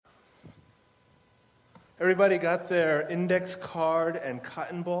Everybody got their index card and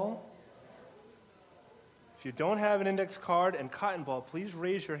cotton ball? If you don't have an index card and cotton ball, please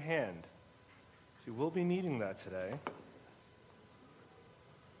raise your hand. You will be needing that today.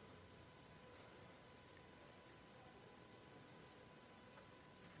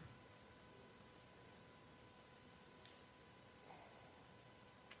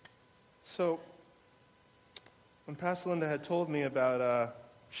 So, when Pastor Linda had told me about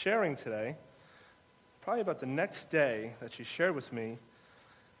sharing today, probably about the next day that she shared with me,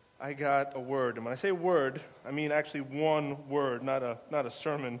 I got a word. And when I say word, I mean actually one word, not a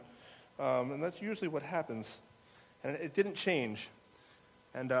sermon. And that's usually what happens. And it didn't change.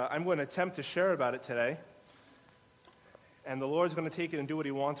 And I'm going to attempt to share about it today. And the Lord's going to take it and do what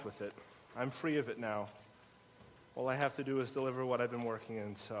he wants with it. I'm free of it now. All I have to do is deliver what I've been working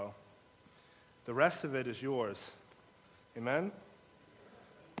in, so the rest of it is yours. Amen?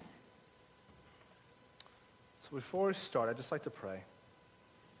 So before we start, I'd just like to pray.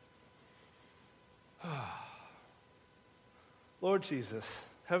 Lord Jesus,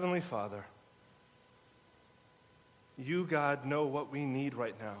 Heavenly Father, you, God, know what we need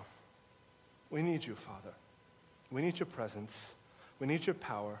right now. We need you, Father. We need your presence. We need your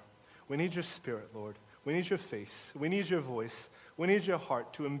power. We need your spirit, Lord. We need your face. We need your voice. We need your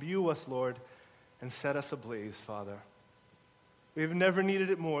heart to imbue us, Lord, and set us ablaze, Father. We have never needed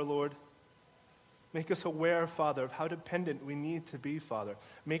it more, Lord. Make us aware, Father, of how dependent we need to be, Father.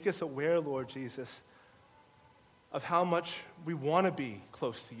 Make us aware, Lord Jesus, of how much we want to be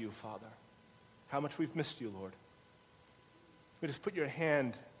close to you, Father. How much we've missed you, Lord. We just put your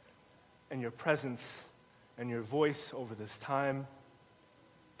hand and your presence and your voice over this time.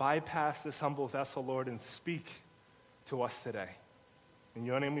 Bypass this humble vessel, Lord, and speak to us today. In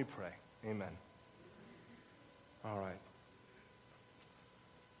your name we pray. Amen. All right.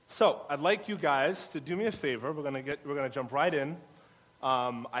 So, I'd like you guys to do me a favor. We're gonna jump right in.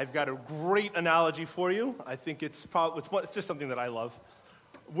 I've got a great analogy for you. I think it's just something that I love.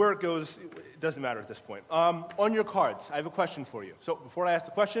 Where it goes, it doesn't matter at this point. On your cards, I have a question for you. So, before I ask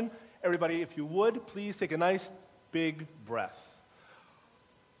the question, everybody, if you would, please take a nice big breath.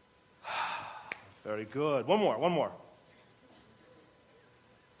 Very good. One more.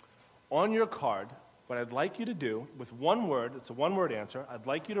 On your card, what I'd like you to do, with one word, it's a one-word answer, I'd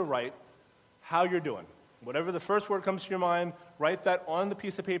like you to write how you're doing. Whatever the first word comes to your mind, write that on the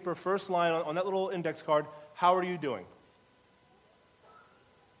piece of paper, first line on that little index card. How are you doing?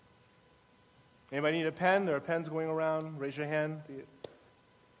 Anybody need a pen? There are pens going around. Raise your hand.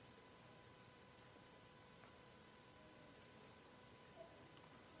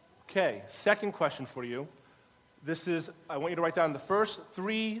 Okay, second question for you. I want you to write down the first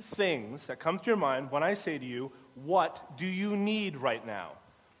three things that come to your mind when I say to you, what do you need right now?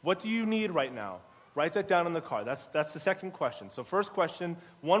 What do you need right now? Write that down on the card. That's the second question. So first question,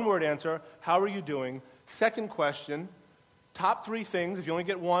 one-word answer, how are you doing? Second question, top three things. If you only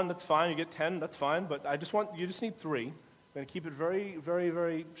get one, that's fine. You get 10, that's fine. But you just need three. I'm going to keep it very, very,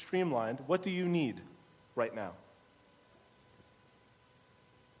 very streamlined. What do you need right now?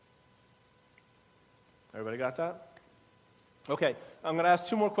 Everybody got that? Okay, I'm going to ask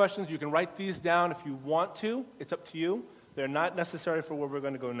two more questions. You can write these down if you want to. It's up to you. They're not necessary for where we're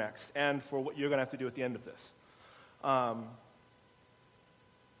going to go next and for what you're going to have to do at the end of this.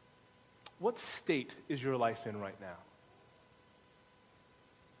 What state is your life in right now?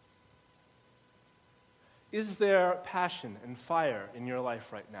 Is there passion and fire in your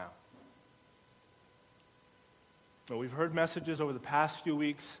life right now? Well, we've heard messages over the past few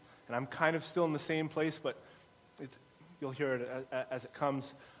weeks, and I'm kind of still in the same place, but you'll hear it as it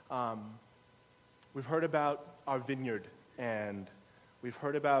comes. We've heard about our vineyard, and we've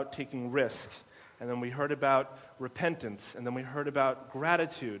heard about taking risks, and then we heard about repentance, and then we heard about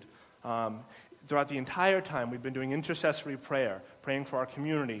gratitude. Throughout the entire time, we've been doing intercessory prayer, praying for our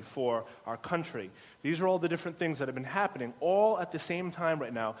community, for our country. These are all the different things that have been happening all at the same time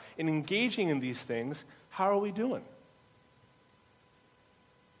right now. In engaging in these things, how are we doing?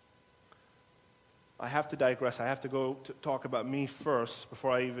 I have to digress. I have to go to talk about me first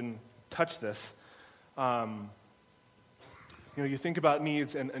before I even touch this. You think about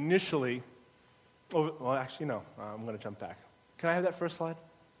needs, and initially, I'm going to jump back. Can I have that first slide?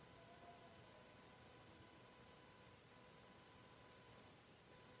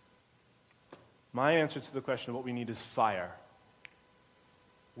 My answer to the question of what we need is fire.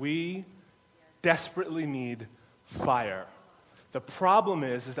 We desperately need fire. The problem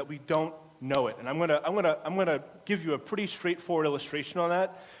is that we don't know it. And I'm gonna give you a pretty straightforward illustration on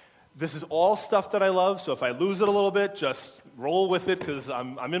that. This is all stuff that I love, so if I lose it a little bit, just roll with it because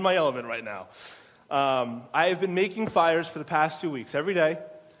I'm in my element right now. I have been making fires for the past 2 weeks, every day.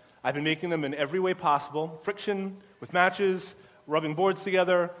 I've been making them in every way possible, friction, with matches, rubbing boards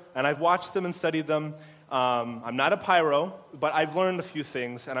together, and I've watched them and studied them. I'm not a pyro, but I've learned a few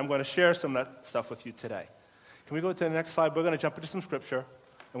things, and I'm going to share some of that stuff with you today. Can we go to the next slide? We're going to jump into some scripture,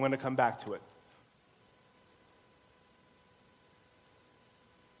 and we're going to come back to it.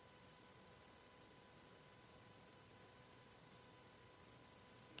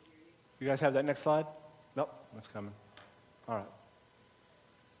 You guys have that next slide? Nope, that's coming. All right.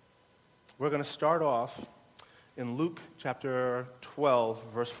 We're going to start off in Luke chapter 12,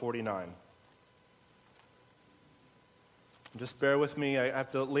 verse 49. Just bear with me. I have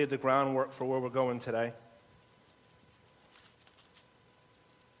to lay the groundwork for where we're going today.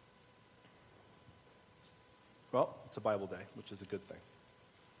 Well, it's a Bible day, which is a good thing.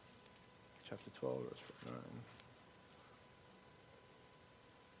 Chapter 12, verse 49.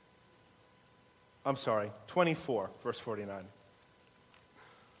 I'm sorry, 24, verse 49.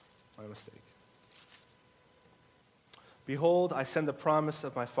 My mistake. Behold, I send the promise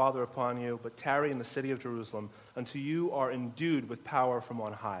of my Father upon you, but tarry in the city of Jerusalem until you are endued with power from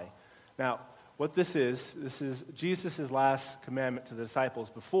on high. Now, what this is Jesus' last commandment to the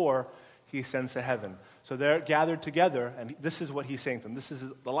disciples before he ascends to heaven. So they're gathered together, and this is what he's saying to them. This is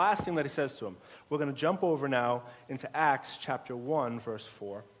the last thing that he says to them. We're going to jump over now into Acts chapter 1, verse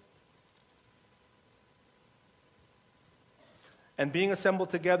 4. And being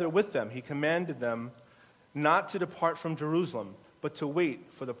assembled together with them, he commanded them not to depart from Jerusalem, but to wait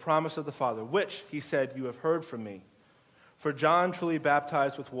for the promise of the Father, which, he said, you have heard from me. For John truly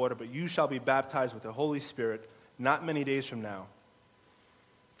baptized with water, but you shall be baptized with the Holy Spirit not many days from now.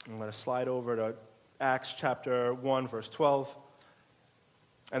 I'm going to slide over to Acts chapter 1, verse 12.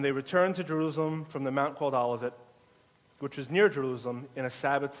 And they returned to Jerusalem from the mount called Olivet, which was near Jerusalem, in a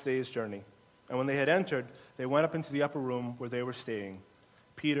Sabbath day's journey. And when they had entered, they went up into the upper room where they were staying.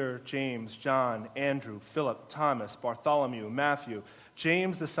 Peter, James, John, Andrew, Philip, Thomas, Bartholomew, Matthew,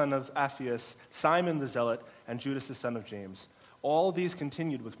 James the son of Alphaeus, Simon the Zealot, and Judas the son of James. All these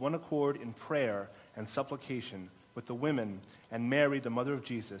continued with one accord in prayer and supplication with the women and Mary, the mother of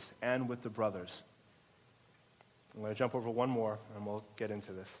Jesus, and with the brothers. I'm going to jump over one more, and we'll get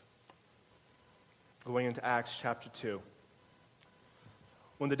into this. Going into Acts chapter 2.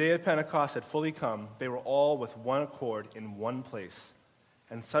 When the day of Pentecost had fully come, they were all with one accord in one place.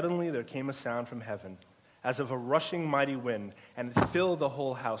 And suddenly there came a sound from heaven, as of a rushing mighty wind, and it filled the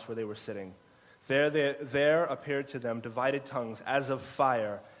whole house where they were sitting. There appeared to them divided tongues as of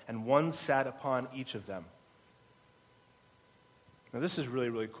fire, and one sat upon each of them. Now this is really,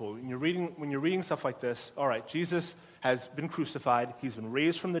 really cool. When you're reading stuff like this, all right, Jesus has been crucified. He's been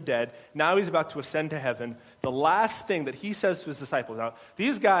raised from the dead. Now he's about to ascend to heaven. The last thing that he says to his disciples, now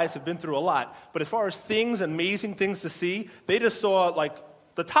these guys have been through a lot, but as far as things, amazing things to see, they just saw like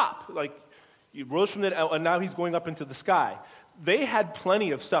the top. Like he rose from the dead, and now he's going up into the sky. They had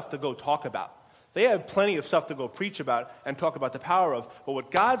plenty of stuff to go talk about. They had plenty of stuff to go preach about and talk about the power of. But what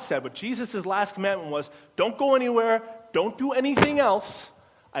God said, what Jesus' last commandment was, don't go anywhere, don't do anything else.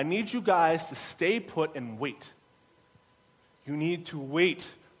 I need you guys to stay put and wait. You need to wait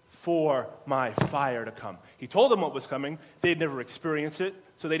for my fire to come. He told them what was coming. They'd never experienced it,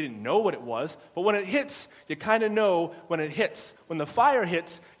 so they didn't know what it was. But when it hits, you kind of know when it hits. When the fire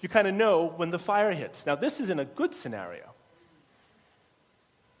hits, you kind of know when the fire hits. Now, this isn't a good scenario.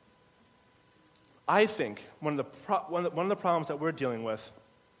 I think one of the problems that we're dealing with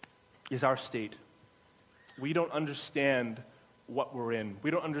is our state. We don't understand what we're in. We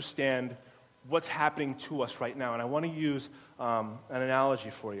don't understand what's happening to us right now. And I want to use an analogy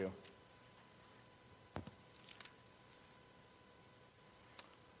for you.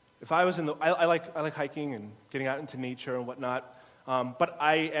 If I was I like hiking and getting out into nature and whatnot, but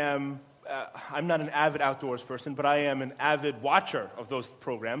I'm not an avid outdoors person, but I am an avid watcher of those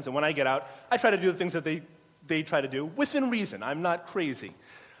programs. And when I get out, I try to do the things that they try to do within reason. I'm not crazy.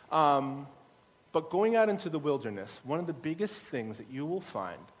 But going out into the wilderness, one of the biggest things that you will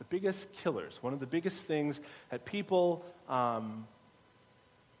find, the biggest killers, one of the biggest things that people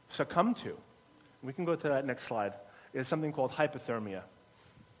succumb to, we can go to that next slide, is something called hypothermia.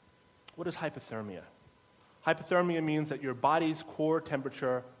 What is hypothermia? Hypothermia means that your body's core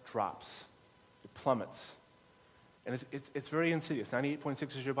temperature drops. It plummets. And it's very insidious.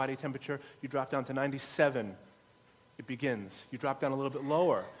 98.6 is your body temperature. You drop down to 97. It begins. You drop down a little bit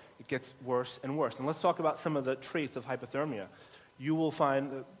lower. It gets worse and worse. And let's talk about some of the traits of hypothermia. You will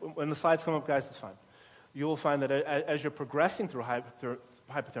find, when the slides come up, guys, it's fine. You will find that as you're progressing through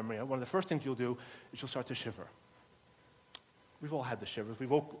hypothermia, one of the first things you'll do is you'll start to shiver. We've all had the shivers. We've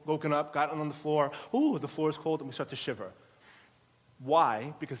woken up, gotten on the floor. Ooh, the floor is cold, and we start to shiver.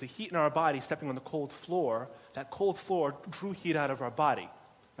 Why? Because the heat in our body, stepping on the cold floor, that cold floor drew heat out of our body.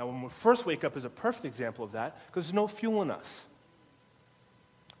 Now, when we first wake up is a perfect example of that because there's no fuel in us.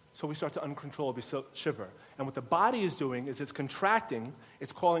 So we start to uncontrollably shiver. And what the body is doing is it's contracting,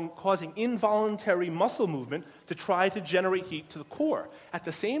 it's causing involuntary muscle movement to try to generate heat to the core. At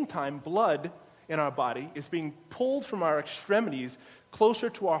the same time, blood in our body is being pulled from our extremities closer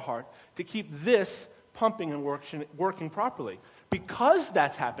to our heart to keep this pumping and working properly. Because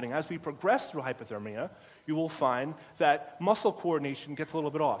that's happening, as we progress through hypothermia, you will find that muscle coordination gets a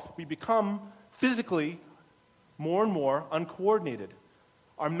little bit off. We become physically more and more uncoordinated.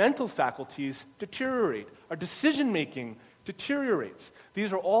 Our mental faculties deteriorate. Our decision-making deteriorates.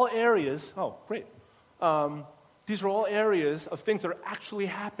 These are all areas, these are all areas of things that are actually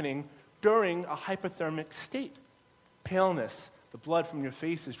happening during a hypothermic state. Paleness, the blood from your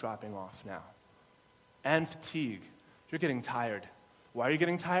face is dropping off now. And fatigue. You're getting tired. Why are you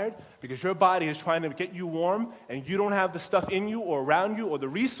getting tired? Because your body is trying to get you warm, and you don't have the stuff in you or around you or the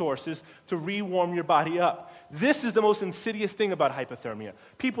resources to re-warm your body up. This is the most insidious thing about hypothermia.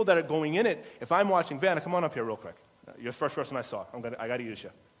 People that are going in it, if I'm watching, Vanna, come on up here real quick. You're the first person I saw. I got to use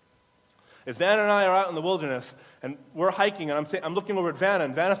you. If Vanna and I are out in the wilderness, and we're hiking, and I'm looking over at Vanna,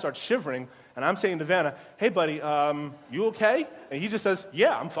 and Vanna starts shivering, and I'm saying to Vanna, hey, buddy, you okay? And he just says,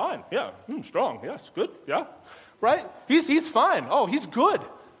 yeah, I'm fine. Yeah, strong. Yes, good. Yeah. Right? He's fine. Oh, he's good.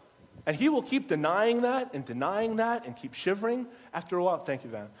 And he will keep denying that and keep shivering. After a while, thank you,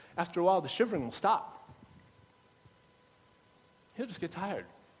 Van. After a while, the shivering will stop. He'll just get tired.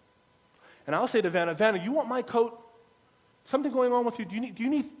 And I'll say to Vanna, you want my coat? Something going on with you?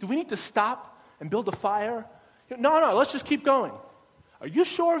 Do we need to stop and build a fire? No, let's just keep going. Are you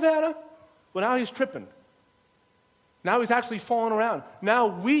sure, Vanna? Well, now he's tripping. Now he's actually falling around. Now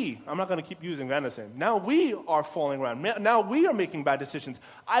I'm not going to keep using Vanna's name. Now we are falling around. Now we are making bad decisions.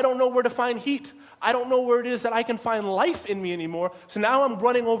 I don't know where to find heat. I don't know where it is that I can find life in me anymore. So now I'm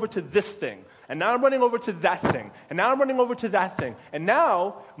running over to this thing. And now I'm running over to that thing. And now I'm running over to that thing. And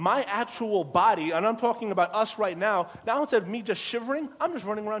now my actual body, and I'm talking about us right now instead of me just shivering, I'm just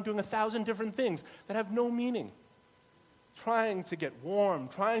running around doing 1,000 different things that have no meaning. Trying to get warm,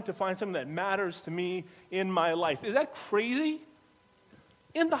 trying to find something that matters to me in my life. Is that crazy?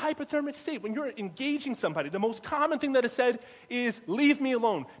 In the hypothermic state, when you're engaging somebody, the most common thing that is said is, leave me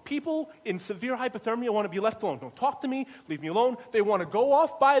alone. People in severe hypothermia want to be left alone. Don't talk to me, leave me alone. They want to go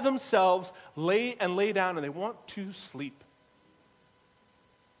off by themselves, lay down, and they want to sleep.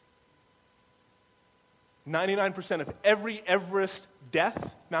 99% of every Everest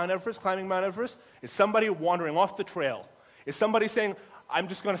death, climbing Mount Everest, is somebody wandering off the trail. Is somebody saying, I'm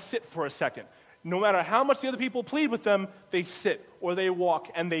just going to sit for a second. No matter how much the other people plead with them, they sit or they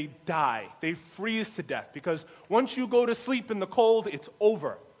walk and they die. They freeze to death because once you go to sleep in the cold, it's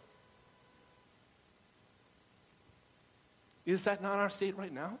over. Is that not our state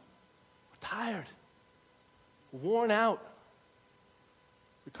right now? We're tired. We're worn out.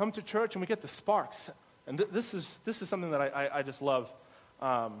 We come to church and we get the sparks. And this is something that I just love.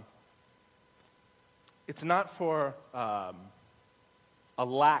 It's not for a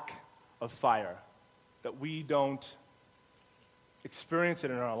lack of fire that we don't experience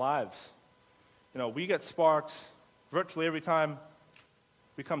it in our lives. We get sparks virtually every time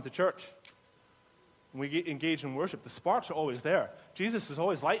we come to church. When we get engaged in worship, the sparks are always there. Jesus is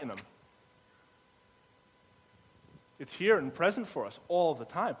always lighting them. It's here and present for us all the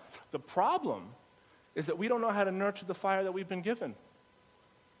time. The problem is that we don't know how to nurture the fire that we've been given.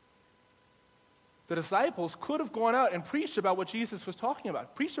 The disciples could have gone out and preached about what Jesus was talking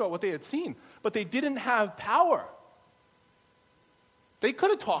about, preached about what they had seen, but they didn't have power. They could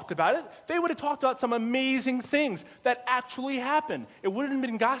have talked about it. They would have talked about some amazing things that actually happened. It wouldn't have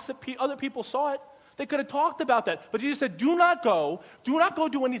been gossip. Other people saw it. They could have talked about that. But Jesus said, do not go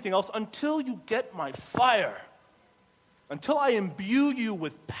do anything else until you get my fire, until I imbue you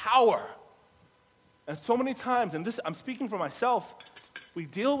with power. And so many times, and this I'm speaking for myself, we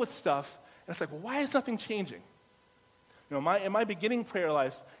deal with stuff, and it's like, well, why is nothing changing? In my beginning prayer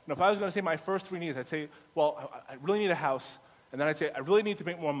life, if I was going to say my first three needs, I'd say, well, I really need a house. And then I'd say, I really need to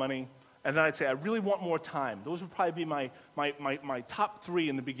make more money. And then I'd say, I really want more time. Those would probably be my top three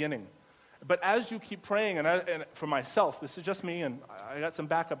in the beginning. But as you keep praying, and for myself, this is just me, and I got some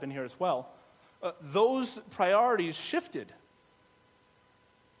backup in here as well, those priorities shifted.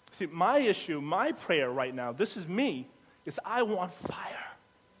 See, my issue, my prayer right now, this is me, is I want fire.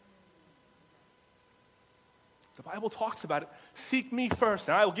 The Bible talks about it. Seek me first,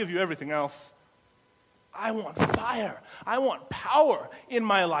 and I will give you everything else. I want fire. I want power in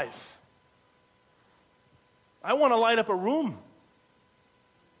my life. I want to light up a room.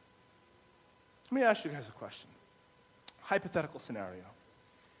 Let me ask you guys a question. Hypothetical scenario.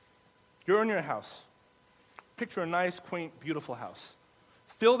 You're in your house. Picture a nice, quaint, beautiful house.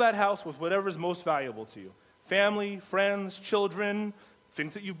 Fill that house with whatever is most valuable to you. Family, friends, children,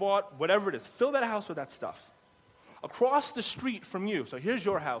 things that you bought, whatever it is. Fill that house with that stuff. Across the street from you, so here's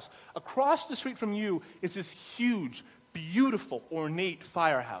your house. Across the street from you is this huge, beautiful, ornate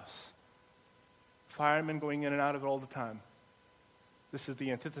firehouse. Firemen going in and out of it all the time. This is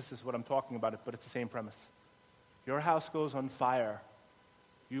the antithesis of what I'm talking about, but it's the same premise. Your house goes on fire.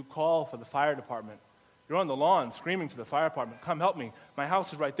 You call for the fire department. You're on the lawn screaming to the fire department, come help me. My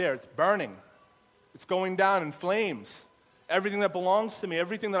house is right there. It's burning. It's going down in flames. Everything that belongs to me,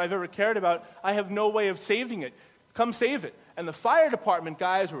 everything that I've ever cared about, I have no way of saving it. Come save it. And the fire department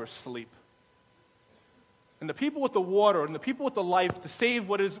guys are asleep. And the people with the water and the people with the life to save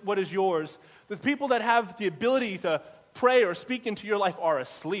what is yours, the people that have the ability to pray or speak into your life are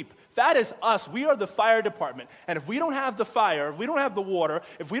asleep. That is us. We are the fire department. And if we don't have the fire, if we don't have the water,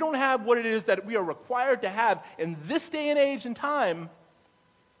 if we don't have what it is that we are required to have in this day and age and time,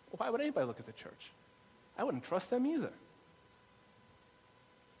 well, why would anybody look at the church? I wouldn't trust them either.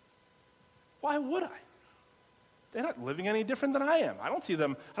 Why would I? They're not living any different than I am. I don't see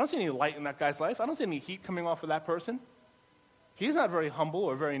any light in that guy's life. I don't see any heat coming off of that person. He's not very humble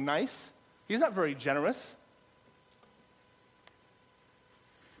or very nice. He's not very generous.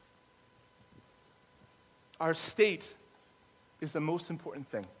 Our state is the most important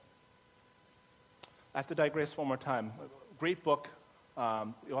thing. I have to digress one more time. A great book.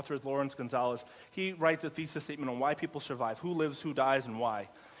 The author is Lawrence Gonzalez. He writes a thesis statement on why people survive, who lives, who dies, and why.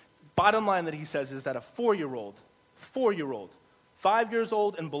 Bottom line that he says is that a 4-year-old, 5 years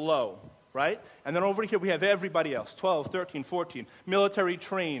old and below, right? And then over here we have everybody else, 12, 13, 14, military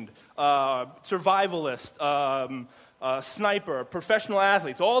trained, survivalist, sniper, professional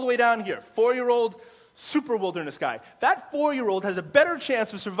athletes, all the way down here. 4-year-old, super wilderness guy. That 4-year-old has a better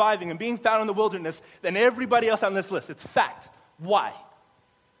chance of surviving and being found in the wilderness than everybody else on this list. It's fact. Why?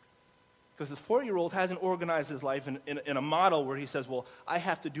 Because the 4-year-old hasn't organized his life in a model where he says, well, I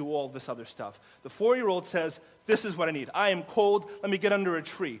have to do all this other stuff. The 4-year-old says, this is what I need. I am cold. Let me get under a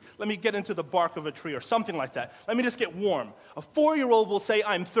tree. Let me get into the bark of a tree or something like that. Let me just get warm. A 4-year-old will say,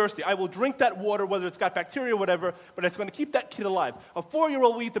 I'm thirsty. I will drink that water, whether it's got bacteria or whatever, but it's going to keep that kid alive. A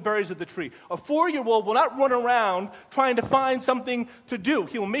 4-year-old will eat the berries of the tree. A 4-year-old will not run around trying to find something to do.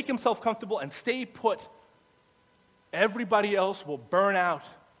 He will make himself comfortable and stay put. Everybody else will burn out.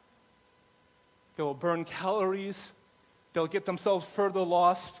 They will burn calories. They'll get themselves further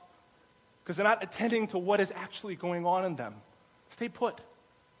lost because they're not attending to what is actually going on in them. Stay put,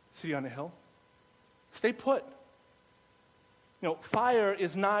 City on a Hill. Stay put. You know, fire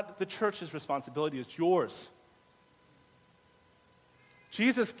is not the church's responsibility, it's yours.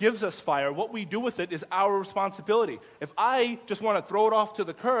 Jesus gives us fire. What we do with it is our responsibility. If I just want to throw it off to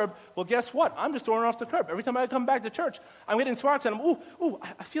the curb, well, guess what? I'm just throwing it off the curb. Every time I come back to church, I'm getting sparks and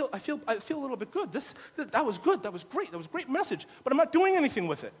I feel a little bit good. That was good. That was great. That was a great message. But I'm not doing anything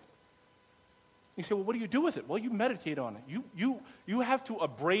with it. You say, well, what do you do with it? Well, you meditate on it. You have to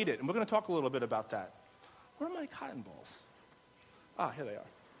abrade it. And we're going to talk a little bit about that. Where are my cotton balls? Here they are.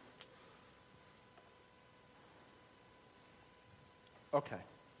 Okay.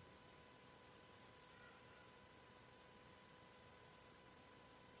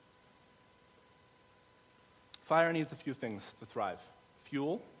 Fire needs a few things to thrive.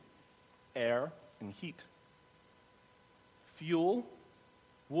 Fuel, air, and heat. Fuel,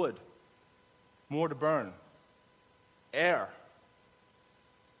 wood, more to burn. Air,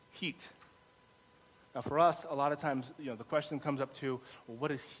 heat. Now for us, a lot of times, the question comes up to, well,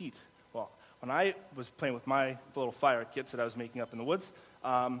 what is heat? Well, when I was playing with my little fire kits that I was making up in the woods,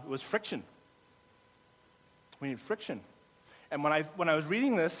 it was friction. We need friction. And when I was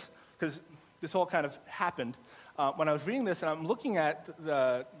reading this, because this all kind of happened, when I was reading this and I'm looking at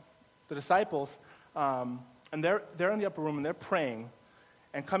the disciples, and they're in the upper room and they're praying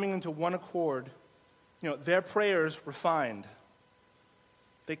and coming into one accord, their prayers refined.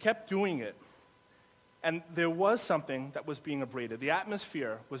 They kept doing it. And there was something that was being abraded. The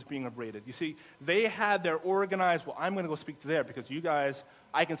atmosphere was being abraded. You see, they had their organized, well, I'm going to go speak to there because you guys,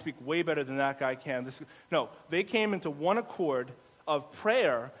 I can speak way better than that guy can. No, they came into one accord of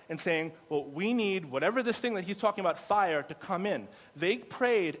prayer and saying, well, we need whatever this thing that he's talking about, fire, to come in. They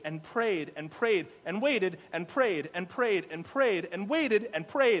prayed and prayed and prayed and waited and prayed and prayed and prayed and waited and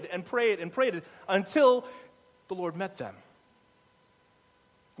prayed and prayed and prayed until the Lord met them.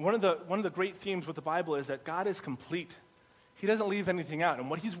 One of the great themes with the Bible is that God is complete. He doesn't leave anything out. And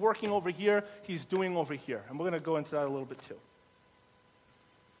what he's working over here, he's doing over here. And we're going to go into that a little bit too.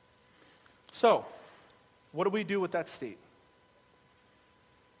 So, what do we do with that state?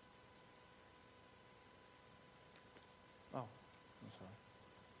 Oh, I'm sorry.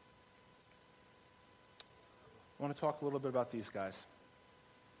 I want to talk a little bit about these guys.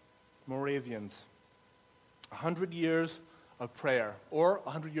 Moravians. 100 years of prayer, or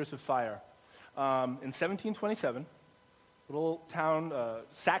 100 years of fire. In 1727, little town,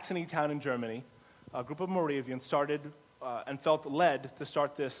 Saxony town in Germany, a group of Moravians started and felt led to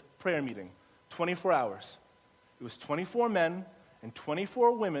start this prayer meeting, 24 hours. It was 24 men and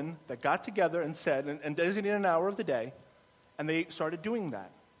 24 women that got together and said, and designated an hour of the day, and they started doing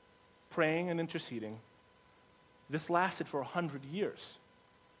that, praying and interceding. This lasted for 100 years.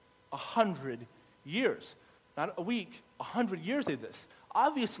 100 years. Not a week, 100 years they did this.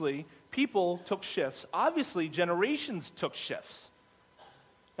 Obviously, people took shifts. Obviously, generations took shifts.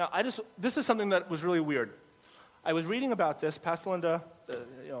 Now, this is something that was really weird. I was reading about this. Pastor Linda,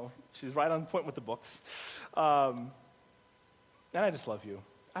 she's right on point with the books. And I just love you.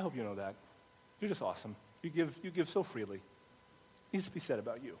 I hope you know that. You're just awesome. You give so freely. It needs to be said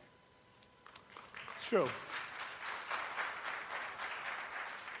about you. It's true.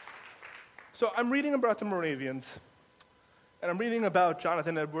 So I'm reading about the Moravians, and I'm reading about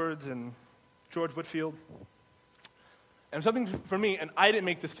Jonathan Edwards and George Whitefield. And something for me, and I didn't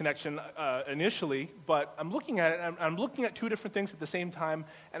make this connection initially, but I'm looking at it, and I'm looking at two different things at the same time,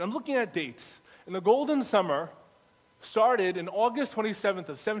 and I'm looking at dates. And the Golden Summer started in August 27th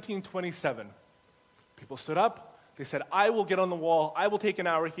of 1727. People stood up. They said, I will get on the wall. I will take an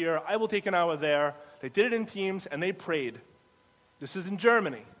hour here. I will take an hour there. They did it in teams, and they prayed. This is in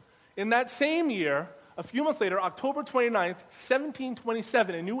Germany. In that same year, a few months later, October 29th,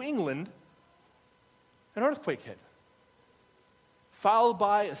 1727, in New England, an earthquake hit, followed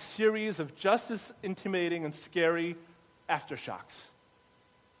by a series of just as intimidating and scary aftershocks.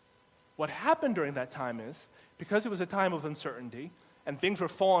 What happened during that time is, because it was a time of uncertainty, and things were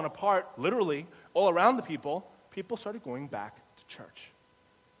falling apart, literally, all around the people started going back to church.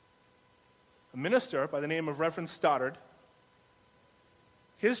 A minister by the name of Reverend Stoddard,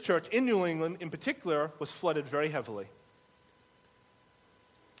 his church in New England, in particular, was flooded very heavily.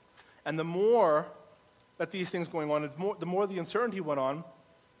 And the more that these things going on, the more the uncertainty went on,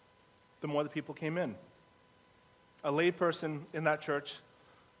 the more the people came in. A layperson in that church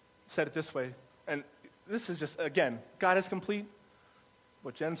said it this way, and this is just, again, God is complete.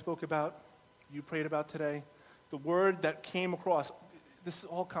 What Jen spoke about, you prayed about today, the word that came across, this is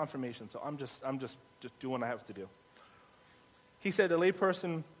all confirmation, so I'm just doing what I have to do. He said, a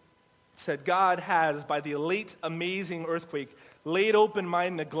layperson said, God has, by the late amazing earthquake, laid open my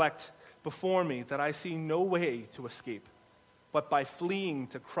neglect before me that I see no way to escape, but by fleeing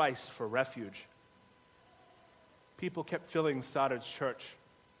to Christ for refuge. People kept filling Stoddard's church.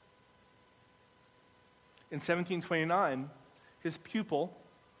 In 1729, his pupil,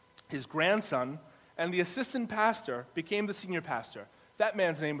 his grandson, and the assistant pastor became the senior pastor. That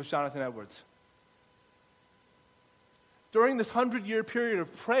man's name was Jonathan Edwards. During this 100-year period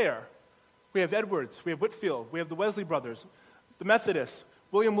of prayer, we have Edwards, we have Whitefield, we have the Wesley brothers, the Methodists,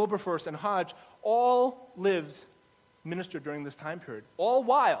 William Wilberforce, and Hodge, all ministered during this time period, all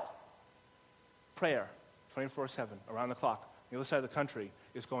while prayer, 24/7, around the clock, on the other side of the country,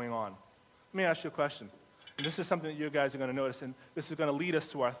 is going on. Let me ask you a question, and this is something that you guys are going to notice, and this is going to lead us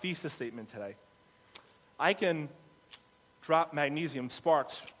to our thesis statement today. I can drop magnesium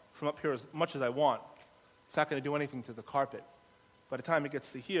sparks from up here as much as I want. It's not going to do anything to the carpet. By the time it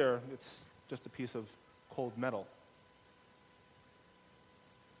gets to here, it's just a piece of cold metal.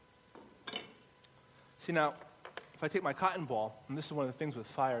 See now, if I take my cotton ball, and this is one of the things with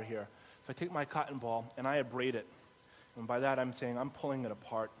fire here, if I take my cotton ball and I abrade it, and by that I'm saying I'm pulling it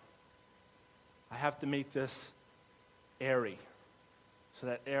apart, I have to make this airy so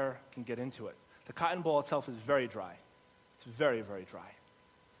that air can get into it. The cotton ball itself is very dry. It's very, very dry.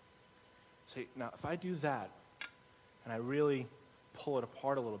 See, now, if I do that, and I really pull it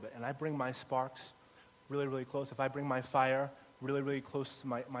apart a little bit, and I bring my sparks really, really close, if I bring my fire really, really close to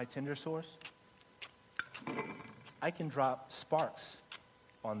my tinder source, I can drop sparks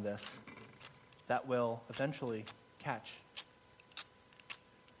on this that will eventually catch.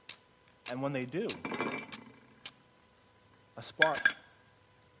 And when they do, a spark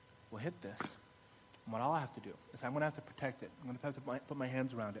will hit this. And what I'll have to do is I'm going to have to protect it. I'm going to have to put my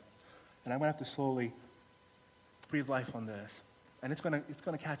hands around it. And I'm going to have to slowly breathe life on this. And it's going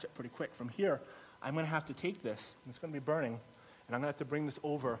to catch it pretty quick. From here, I'm going to have to take this, and it's going to be burning, And I'm going to have to bring this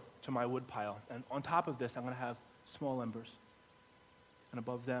over to my wood pile. And on top of this, I'm going to have small embers. And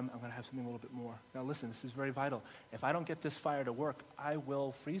above them, I'm going to have something a little bit more. Now listen, this is very vital. If I don't get this fire to work, I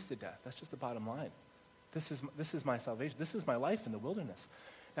will freeze to death. That's just the bottom line. This is my salvation. This is my life in the wilderness.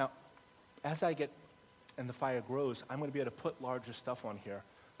 Now, as I get, and the fire grows, I'm going to be able to put larger stuff on here.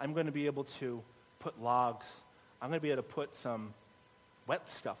 I'm going to be able to put logs. I'm going to be able to put some wet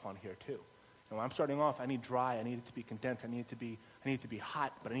stuff on here too. And when I'm starting off, I need dry. I need it to be condensed. I need it to be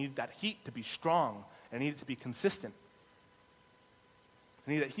hot, but I need that heat to be strong. And I need it to be consistent.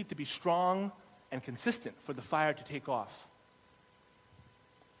 I need that heat to be strong and consistent for the fire to take off.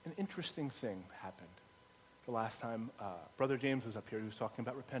 An interesting thing happened the last time Brother James was up here. He was talking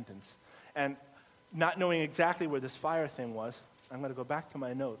about repentance. And not knowing exactly where this fire thing was, I'm going to go back to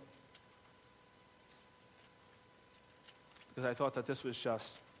my note. Because I thought that this was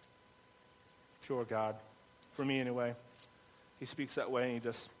just pure God. For me, anyway. He speaks that way, and he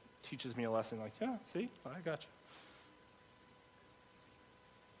just teaches me a lesson like, yeah, see, I got you.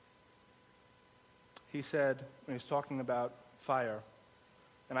 He said, when he was talking about fire,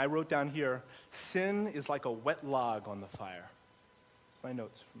 and I wrote down here, sin is like a wet log on the fire. It's my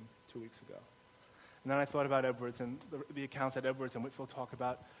notes from 2 weeks ago. And then I thought about Edwards and the accounts that Edwards and Whitefield talk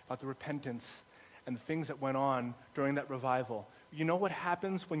about the repentance and the things that went on during that revival. You know what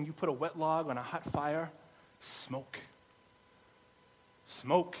happens when you put a wet log on a hot fire? Smoke.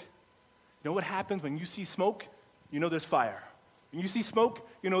 Smoke. You know what happens when you see smoke? You know there's fire. When you see smoke,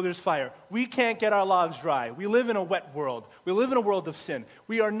 you know there's fire. We can't get our logs dry. We live in a wet world. We live in a world of sin.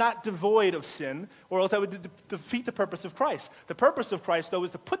 We are not devoid of sin, or else that would defeat the purpose of Christ. The purpose of Christ, though,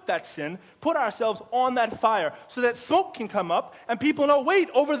 is to put that sin, put ourselves on that fire, so that smoke can come up, and people know, wait,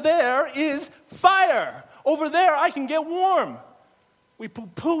 over there is fire. Over there, I can get warm. We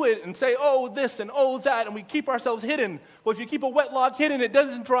poo-poo it and say, oh, this and oh, that, and we keep ourselves hidden. Well, if you keep a wet log hidden, it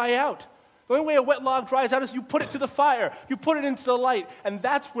doesn't dry out. The only way a wet log dries out is you put it to the fire. You put it into the light. And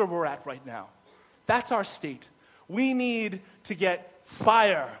that's where we're at right now. That's our state. We need to get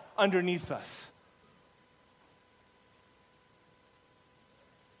fire underneath us.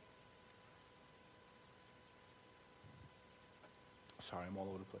 Sorry, I'm all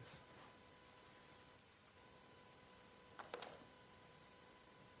over the place.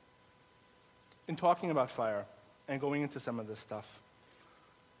 In talking about fire and going into some of this stuff,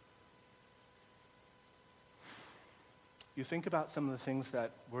 you think about some of the things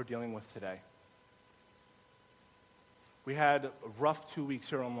that we're dealing with today. We had a rough 2 weeks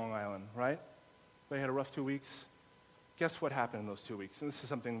here on Long Island, right? We had a rough 2 weeks. Guess what happened in those 2 weeks? And this is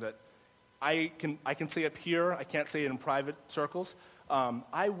something that I can say up here. I can't say it in private circles.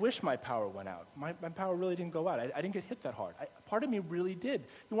 I wish my power went out. My power really didn't go out. I didn't get hit that hard. Part of me really did.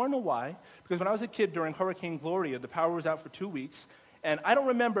 You want to know why? Because when I was a kid during Hurricane Gloria, the power was out for 2 weeks. And I don't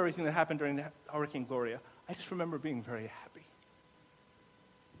remember everything that happened during Hurricane Gloria. I just remember being very happy.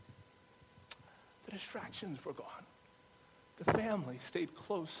 The distractions were gone. The family stayed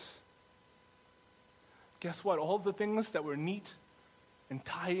close. Guess what? All the things that were neat and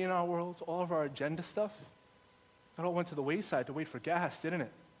tidy in our world, all of our agenda stuff, that all went to the wayside to wait for gas, didn't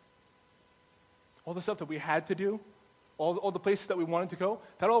it? All the stuff that we had to do, all the places that we wanted to go,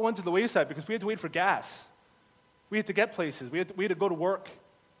 that all went to the wayside because we had to wait for gas. We had to get places. We had to go to work.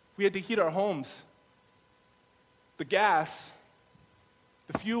 We had to heat our homes. The gas,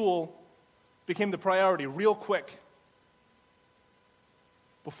 the fuel, became the priority real quick.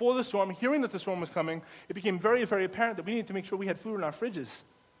 Before the storm, hearing that the storm was coming, it became very, very apparent that we needed to make sure we had food in our fridges.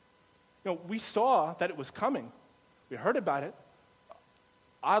 You know, we saw that it was coming. We heard about it.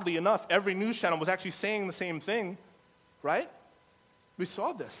 Oddly enough, every news channel was actually saying the same thing, right? We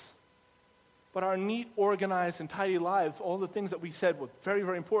saw this. But our neat, organized, and tidy lives, all the things that we said were very,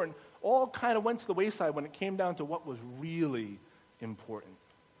 very important, all kind of went to the wayside when it came down to what was really important.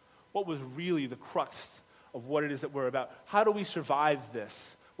 What was really the crux of what it is that we're about. How do we survive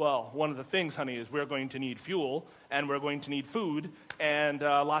this? Well, one of the things, honey, is we're going to need fuel, and we're going to need food, and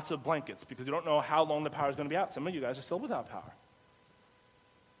lots of blankets, because you don't know how long the power is going to be out. Some of you guys are still without power.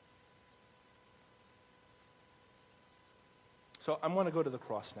 So I'm going to go to the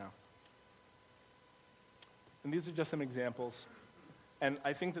cross now. And these are just some examples. And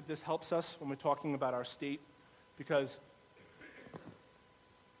I think that this helps us when we're talking about our state, because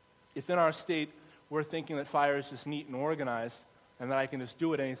if in our state we're thinking that fire is just neat and organized and that I can just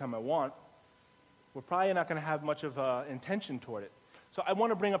do it anytime I want, we're probably not going to have much of intention toward it. So I want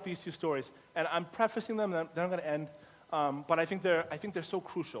to bring up these two stories, and I'm prefacing them, and then I'm going to end, but I think they're so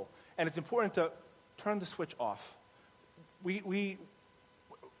crucial. And it's important to turn the switch off.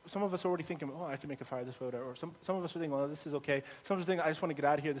 some of us are already thinking, oh, I have to make a fire this way, or some of us are thinking, well, this is okay. Some of us are thinking, I just want to get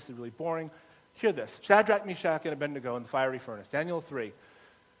out of here. This is really boring. Hear this. Shadrach, Meshach, and Abednego in the fiery furnace. Daniel 3.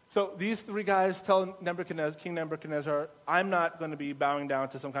 So these three guys tell King Nebuchadnezzar, I'm not going to be bowing down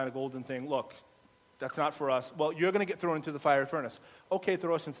to some kind of golden thing. Look, that's not for us. Well, you're going to get thrown into the fiery furnace. Okay,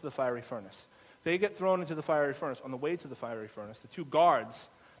 throw us into the fiery furnace. They get thrown into the fiery furnace. On the way to the fiery furnace, the two guards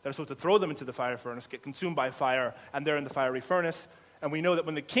that are supposed to throw them into the fiery furnace get consumed by fire, and they're in the fiery furnace. And we know that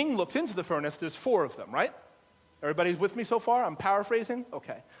when the king looks into the furnace, there's 4 of them, right? Everybody's with me so far? I'm paraphrasing?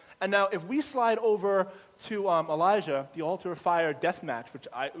 Okay. And now if we slide over to Elijah, the altar of fire death match,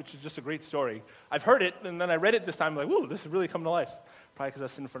 which is just a great story. I've heard it, and then I read it this time, like, whoa, this is really coming to life. Probably because I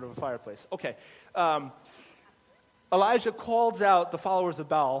was sitting in front of a fireplace. Okay. Elijah calls out the followers of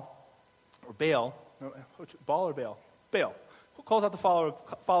Baal, or Baal. Baal or Baal? Baal. Calls out the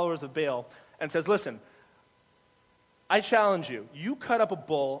followers of Baal and says, listen, I challenge you. You cut up a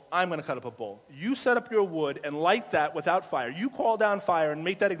bull, I'm going to cut up a bull. You set up your wood and light that without fire. You call down fire and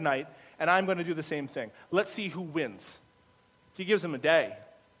make that ignite, and I'm going to do the same thing. Let's see who wins. He gives them a day.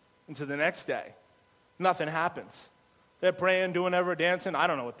 Into the next day, nothing happens. They're praying, doing whatever, dancing. I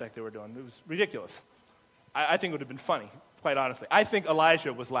don't know what the heck they were doing. It was ridiculous. I think it would have been funny, quite honestly. I think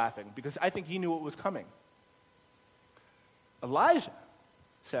Elijah was laughing because I think he knew what was coming. Elijah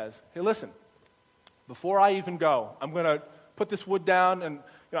says, hey, listen, before I even go, I'm going to put this wood down and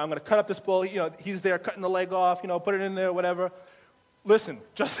I'm going to cut up this bull. He's there cutting the leg off, put it in there, whatever. Listen,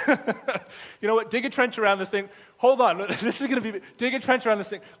 just, you know what, dig a trench around this thing. Hold on, this is going to be, dig a trench around this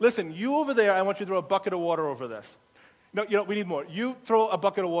thing. Listen, you over there, I want you to throw a bucket of water over this. No, we need more. You throw a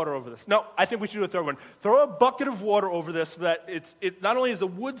bucket of water over this. No, I think we should do a third one. Throw a bucket of water over this so that it not only is the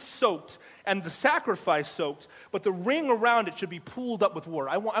wood soaked and the sacrifice soaked, but the ring around it should be pooled up with water.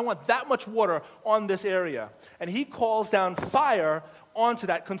 I want that much water on this area. And he calls down fire onto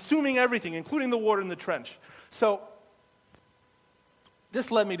that, consuming everything, including the water in the trench. So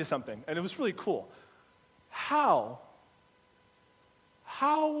this led me to something, and it was really cool. How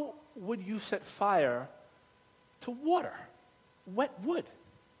would you set fire to water, wet wood?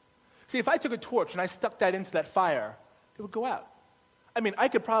 See, if I took a torch and I stuck that into that fire, it would go out. I mean, I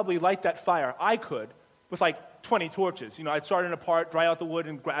could probably light that fire. I could with like 20 torches. I'd start in a part, dry out the wood,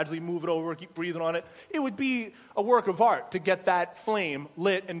 and gradually move it over, keep breathing on it. It would be a work of art to get that flame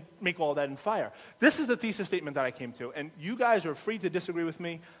lit and make all that in fire. This is the thesis statement that I came to, and you guys are free to disagree with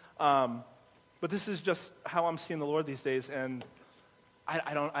me, but this is just how I'm seeing the Lord these days, and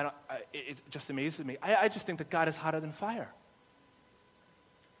it just amazes me. I just think that God is hotter than fire.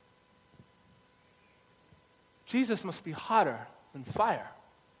 Jesus must be hotter than fire.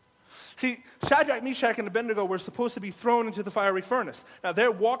 See, Shadrach, Meshach, and Abednego were supposed to be thrown into the fiery furnace. Now,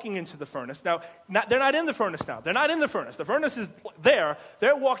 they're walking into the furnace. Now, they're not in the furnace now. They're not in the furnace. The furnace is there.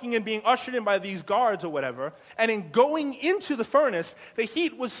 They're walking in, being ushered in by these guards or whatever. And in going into the furnace, the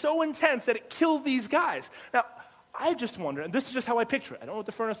heat was so intense that it killed these guys. Now, I just wonder, and this is just how I picture it. I don't know what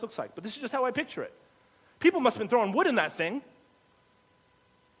the furnace looks like, but this is just how I picture it. People must have been throwing wood in that thing.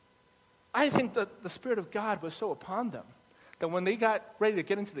 I think that the Spirit of God was so upon them that when they got ready to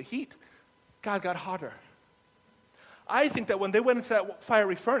get into the heat, God got hotter. I think that when they went into that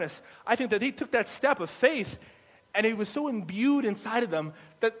fiery furnace, I think that they took that step of faith, and it was so imbued inside of them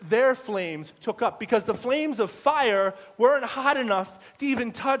that their flames took up, because the flames of fire weren't hot enough to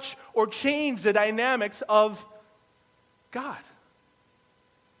even touch or change the dynamics of God.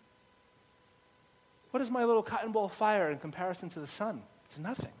 What is my little cotton ball fire in comparison to the sun? It's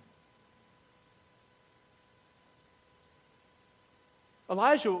nothing.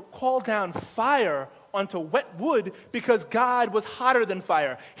 Elijah called down fire onto wet wood because God was hotter than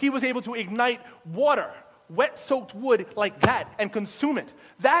fire. He was able to ignite water, wet-soaked wood like that, and consume it.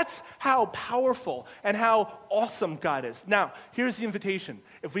 That's how powerful and how awesome God is. Now, here's the invitation.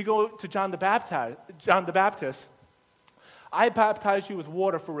 If we go to John the Baptist, I baptize you with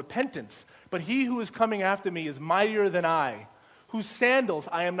water for repentance, but he who is coming after me is mightier than I, whose sandals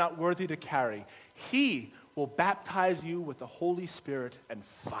I am not worthy to carry. He will baptize you with the Holy Spirit and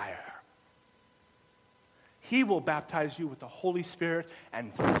fire. He will baptize you with the Holy Spirit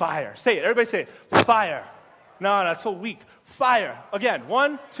and fire. Say it. Everybody say it. Fire. No, that's so weak. Fire. Again.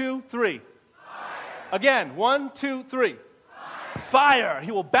 1, 2, 3. Fire. Again. 1, 2, 3. Fire.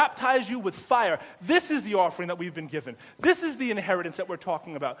 He will baptize you with fire. This is the offering that we've been given. This is the inheritance that we're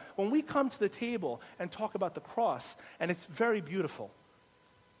talking about. When we come to the table and talk about the cross, and it's very beautiful.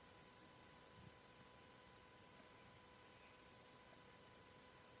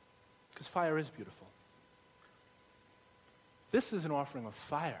 Because fire is beautiful. This is an offering of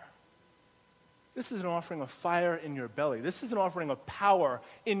fire. This is an offering of fire in your belly. This is an offering of power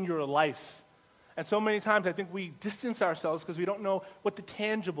in your life. And so many times I think we distance ourselves because we don't know what the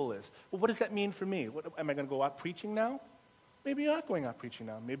tangible is. Well, what does that mean for me? Am I going to go out preaching now? Maybe you're not going out preaching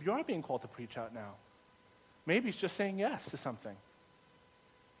now. Maybe you are being called to preach out now. Maybe it's just saying yes to something.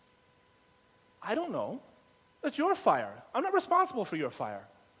 I don't know. That's your fire. I'm not responsible for your fire.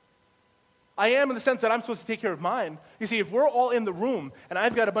 I am in the sense that I'm supposed to take care of mine. You see, if we're all in the room and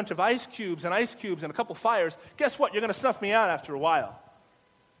I've got a bunch of ice cubes and a couple fires, guess what? You're going to snuff me out after a while.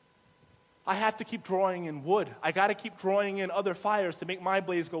 I have to keep drawing in wood. I got to keep drawing in other fires to make my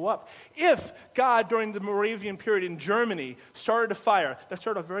blaze go up. If God, during the Moravian period in Germany, started a fire that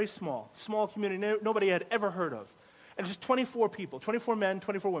started off very small community nobody had ever heard of, and just 24 people, 24 men,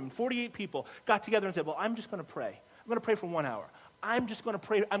 24 women, 48 people got together and said, well, I'm just going to pray. I'm going to pray for 1 hour. I'm just going to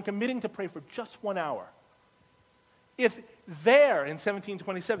pray. I'm committing to pray for just 1 hour. If there in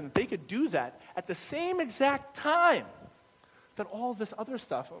 1727 they could do that at the same exact time that all this other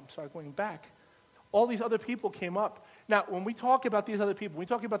stuff, going back, all these other people came up. Now, when we talk about these other people, when we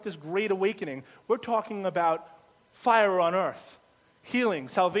talk about this great awakening, we're talking about fire on earth, healing,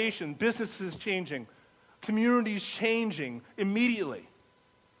 salvation, businesses changing, communities changing immediately,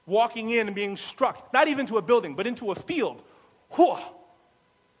 walking in and being struck, not even to a building, but into a field. Whew.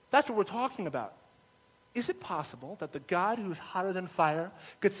 That's what we're talking about. Is it possible that the God who's hotter than fire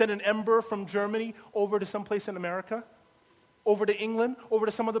could send an ember from Germany over to someplace in America, over to England, over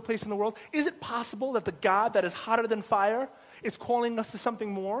to some other place in the world? Is it possible that the God that is hotter than fire is calling us to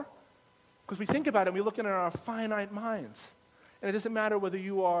something more? Because we think about it and we look at it in our finite minds. And it doesn't matter whether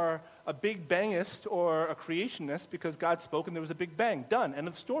you are a big bangist or a creationist, because God spoke and there was a big bang. Done. End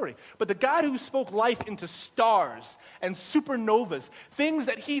of story. But the God who spoke life into stars and supernovas, things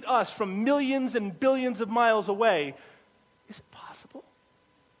that heat us from millions and billions of miles away, is it possible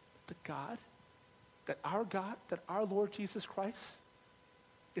that our Lord Jesus Christ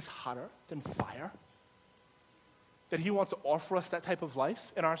is hotter than fire? That he wants to offer us that type of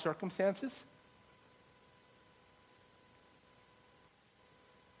life in our circumstances?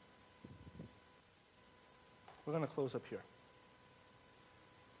 We're going to close up here.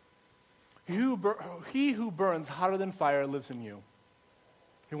 He who burns hotter than fire lives in you.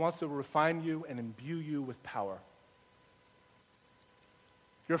 He wants to refine you and imbue you with power.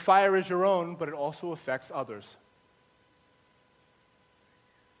 Your fire is your own, but it also affects others.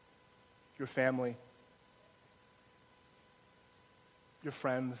 Your family, your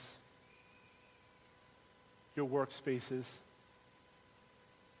friends, your workspaces,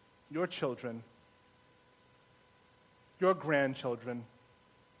 your children, your grandchildren.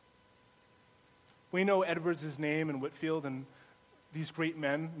 We know Edwards' name and Whitefield and these great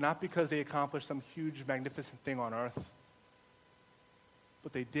men, not because they accomplished some huge, magnificent thing on earth,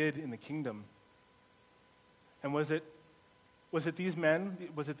 but they did in the kingdom. And was it these men,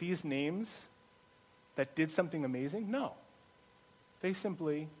 was it these names that did something amazing? No. They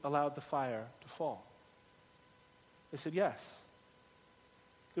simply allowed the fire to fall. They said yes.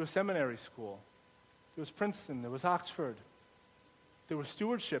 There was seminary school. There was Princeton, there was Oxford. There was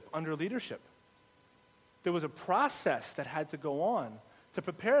stewardship under leadership. There was a process that had to go on to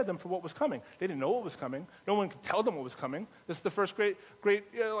prepare them for what was coming. They didn't know what was coming. No one could tell them what was coming. This is the first great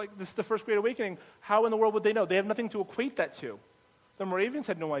awakening. How in the world would they know? They have nothing to equate that to. The Moravians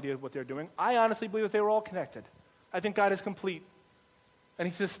had no idea what they were doing. I honestly believe that they were all connected. I think God is complete. And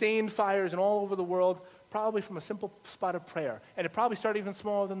he sustained fires in all over the world, probably from a simple spot of prayer. And it probably started even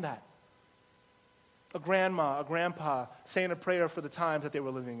smaller than that. A grandma, a grandpa saying a prayer for the times that they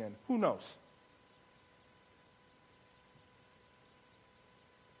were living in. Who knows?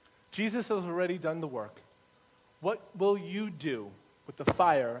 Jesus has already done the work. What will you do with the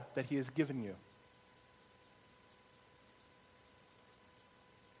fire that he has given you?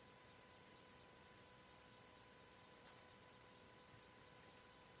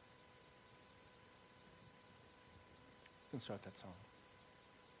 You can start that song.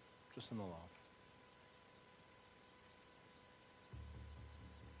 Just in the log.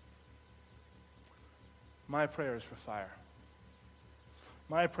 My prayer is for fire.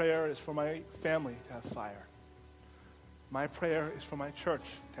 My prayer is for my family to have fire. My prayer is for my church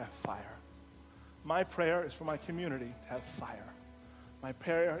to have fire. My prayer is for my community to have fire. My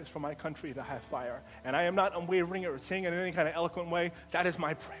prayer is for my country to have fire. And I am not unwavering or saying it in any kind of eloquent way. That is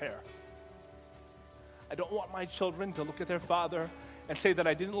my prayer. I don't want my children to look at their father and say that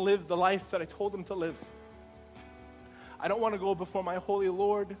I didn't live the life that I told them to live. I don't want to go before my holy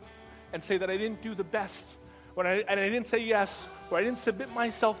Lord and say that I didn't do the best, and I didn't say yes, or I didn't submit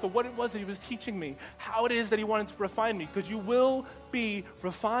myself to what it was that he was teaching me, how it is that he wanted to refine me, because you will be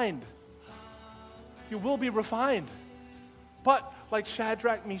refined. You will be refined. But like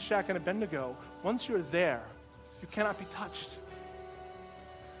Shadrach, Meshach, and Abednego, once you're there, you cannot be touched.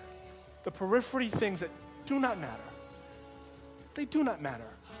 The periphery things that do not matter, they do not matter.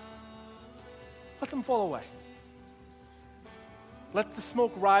 Let them fall away. Let the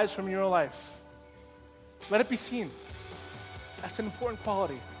smoke rise from your life. Let it be seen. That's an important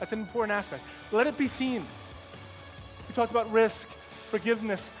quality. That's an important aspect. Let it be seen. We talked about risk,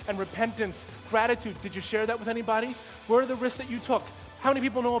 forgiveness, and repentance, gratitude. Did you share that with anybody? Where are the risks that you took? How many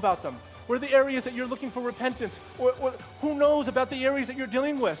people know about them? Where are the areas that you're looking for repentance? Or who knows about the areas that you're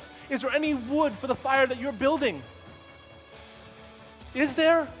dealing with? Is there any wood for the fire that you're building? Is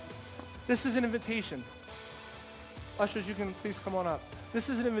there? This is an invitation. Ushers, you can please come on up. This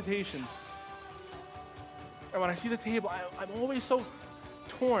is an invitation. And when I see the table, I'm always so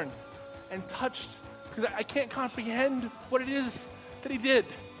torn and touched because I can't comprehend what it is that he did.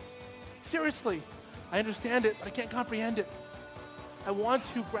 Seriously, I understand it, but I can't comprehend it. I want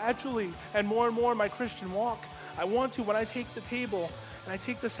to gradually and more in my Christian walk. I want to, when I take the table and I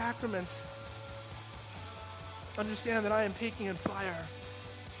take the sacraments, understand that I am taking in fire.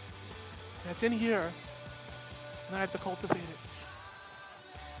 That's in here, and I have to cultivate it.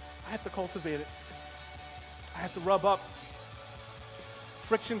 I have to cultivate it. I have to rub up.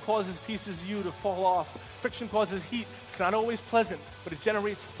 Friction causes pieces of you to fall off. Friction causes heat. It's not always pleasant, but it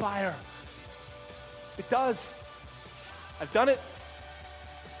generates fire. It does. I've done it.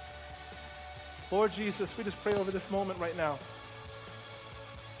 Lord Jesus, we just pray over this moment right now.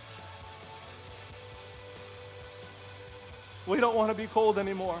 We don't want to be cold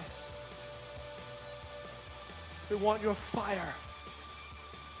anymore. We want your fire.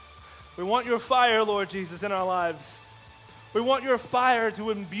 We want your fire, Lord Jesus, in our lives. We want your fire to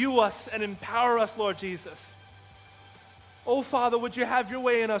imbue us and empower us, Lord Jesus. Oh, Father, would you have your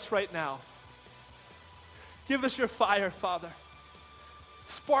way in us right now? Give us your fire, Father.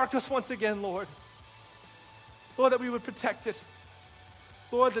 Spark us once again, Lord. Lord, that we would protect it.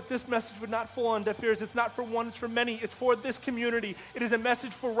 Lord, that this message would not fall on deaf ears. It's not for one, it's for many. It's for this community. It is a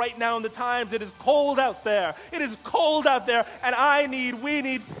message for right now in the times. It is cold out there. It is cold out there, and we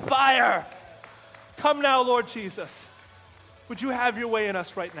need fire. Come now, Lord Jesus. Would you have your way in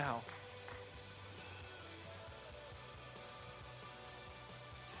us right now?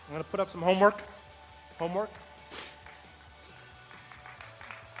 I'm going to put up some homework.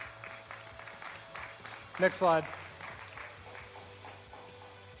 Next slide.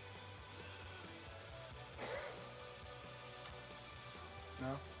 No?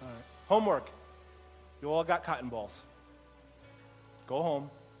 All right. Homework. You all got cotton balls. Go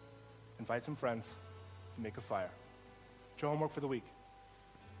home, invite some friends, and make a fire. It's your homework for the week.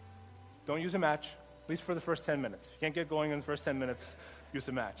 Don't use a match, at least for the first 10 minutes. If you can't get going in the first 10 minutes, use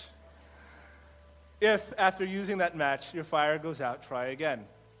a match. If, after using that match, your fire goes out, try again.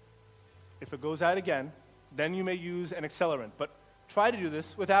 If it goes out again, then you may use an accelerant. But try to do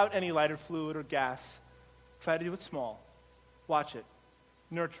this without any lighter fluid or gas. Try to do it small. Watch it.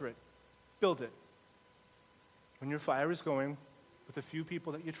 Nurture it. Build it. When your fire is going with a few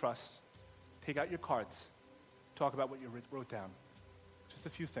people that you trust, take out your cards. Talk about what you wrote down. Just a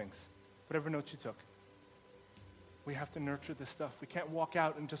few things. Whatever notes you took. We have to nurture this stuff. We can't walk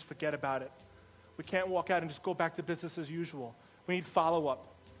out and just forget about it. We can't walk out and just go back to business as usual. We need follow-up.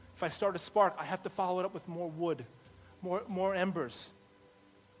 If I start a spark, I have to follow it up with more wood, more embers.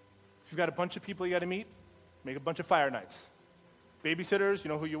 If you've got a bunch of people you got to meet, make a bunch of fire nights. Babysitters, you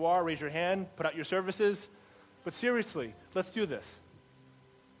know who you are, raise your hand, put out your services. But seriously, let's do this.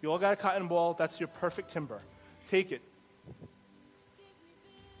 You all got a cotton ball, that's your perfect timber. Take it.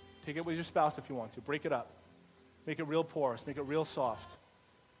 Take it with your spouse if you want to. Break it up. Make it real porous, make it real soft.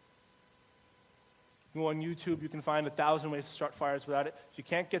 You go on YouTube, you can find 1,000 ways to start fires without it. If you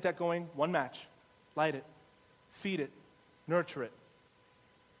can't get that going, one match. Light it. Feed it. Nurture it.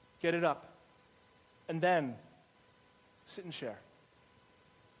 Get it up. And then, sit and share.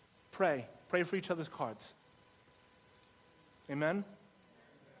 Pray. Pray for each other's cards. Amen?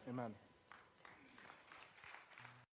 Amen.